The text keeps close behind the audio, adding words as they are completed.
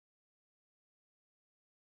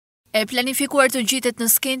E planifikuar të ngjitet në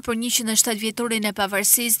skenë për 107 vjetorin e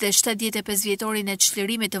pavarësisë dhe 75 vjetorin e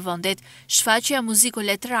çlirimit të vendit, shfaqja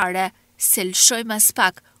Muziko-Letrare, se lëshojmë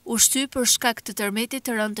Aspak, u shty për shkak të tërmetit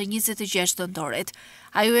të rënd të 26 nëntorit.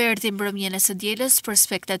 Ajo erdhi mbrëmjen e së dielës për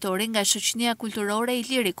spektatorin nga shoqënia kulturore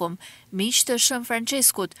Ilirikum, miq të Shën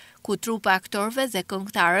Franceskut, ku trupa aktorëve dhe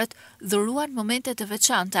këngëtarët dhuruan momente të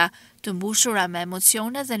veçanta, të mbushura me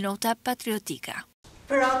emocione dhe nota patriotike.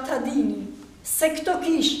 Pra ta dini se këto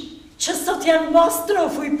kish që sot janë mos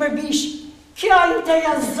trofu i përbish, kjo i të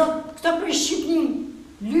jazot këto për Shqipnin,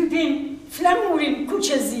 lypin, flamurin,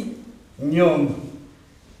 kuqezi. Njëm,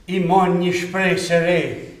 i man një shprej se re,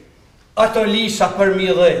 ato lisa për mi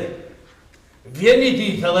dhe, vjeni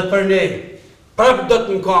ditë edhe për ne, prap do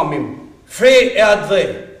të nëkamim, frej e atë dhe,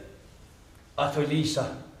 ato lisa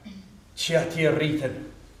që ati rritën,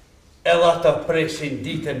 edhe ato presin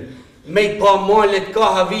ditën, me i pa malet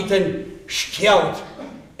ka havitën, shkjaut,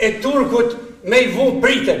 e turkut me i vu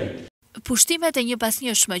pritën. Pushtimet e një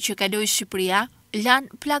pasnjëshme që kaloi Shqipëria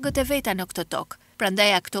lanë plagët e veta në këtë tokë. Prandaj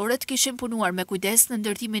aktorët kishin punuar me kujdes në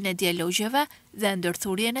ndërtimin e dialogjeve dhe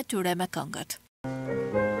ndërthurjen e tyre me këngët.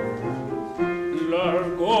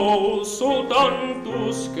 Largo sultan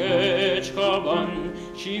tuskeç kaban,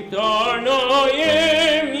 shqiptar na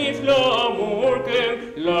jemi flamur kem.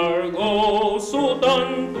 Largo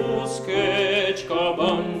sultan tuskeç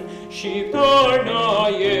kaban, shqiptar na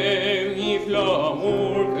jemi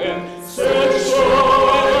flamur kem. Se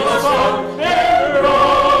qojmë Aspak, e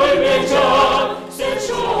mbroj me gjak, se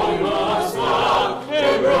qojmë Aspak, e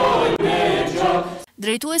mbroj me gjak.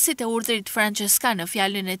 Drejtuesit e urdhrit franceska në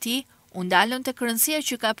fjalën e tij u ndalën te rëndësia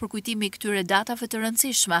që ka përkujtimi këtyre datave të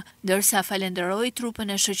rëndësishme, ndërsa falenderoi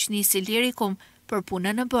trupën e shoqënisë Ilirikum për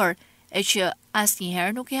punën e bërë, e që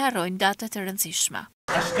asnjëherë nuk i harrojnë datat e rëndësishme.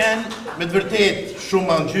 Ashken me të vërtet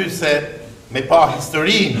shumë angjyse me pa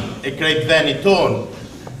historinë e krejt vendit tonë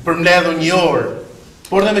për mbledhur një orë,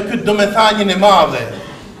 por dhe me këtë domethënien e madhe,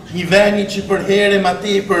 një vendi që për herë ma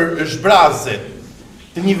tepër është brazët,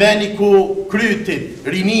 të një vendi ku krytit,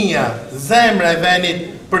 rinia, zemra e vendit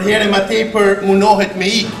për herë ma tepër munohet me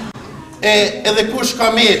ikë, edhe kush ka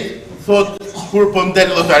met, thot kur po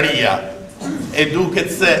mdel lotaria, e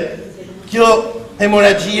duket se kjo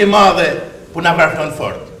hemoragji e madhe po na vërfnon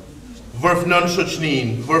fort, vërfnon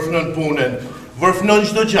shoqnin, vërfnon punën, vërfnon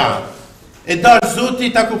çdo gjë. E darë Zoti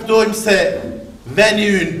ta kuptojmë se vendi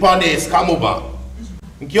ynë pa ne s'ka mu ba.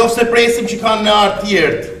 Në kjo se presim që kanë në artë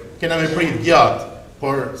tjertë, kena me prit gjatë,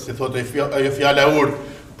 por, si thot ajo fjala urt,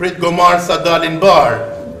 prit gomarë sa dalin barë,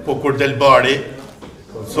 po kur del bari,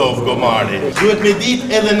 sov gomari. Duhet me dit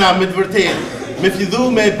edhe na me të vërtet, me fillu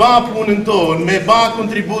me ba punën tonë, me ba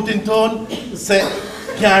kontributin tonë, se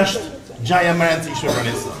kja është gjaja më rëndësishme për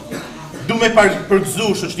nesër. Du me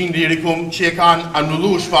përgëzu shoqërinë Ilirikum që e kanë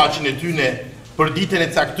anullu shfaqjen e tyne për ditën e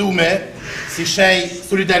caktume, si shej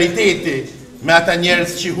solidariteti me ata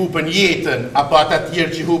njerëz që hupën jetën, apo ata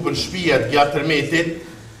tjerë që hupën shtëpiat gjatë tërmetit,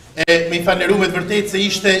 e me i falenderu me të vërtet se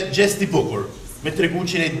ishte gjest i bukur, me tregu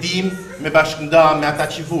që ne dim me bashkënda me ata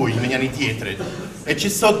që vujnë me njëri tjetrit, e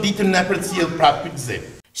që sot ditën në përcjell prapë për gëzim.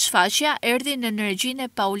 Shfaqja erdhi në regjinë e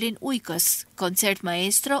Paulin Ujkës, koncert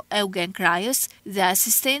maestro Eugen Krajës dhe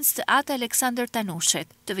asistencë të atë Aleksandër Tanushit.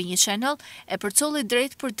 TV Channel e përcolli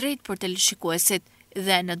drejt për teleshikuesit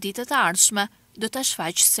dhe në ditët e ardhshme do ta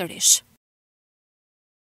shfaqë sërish.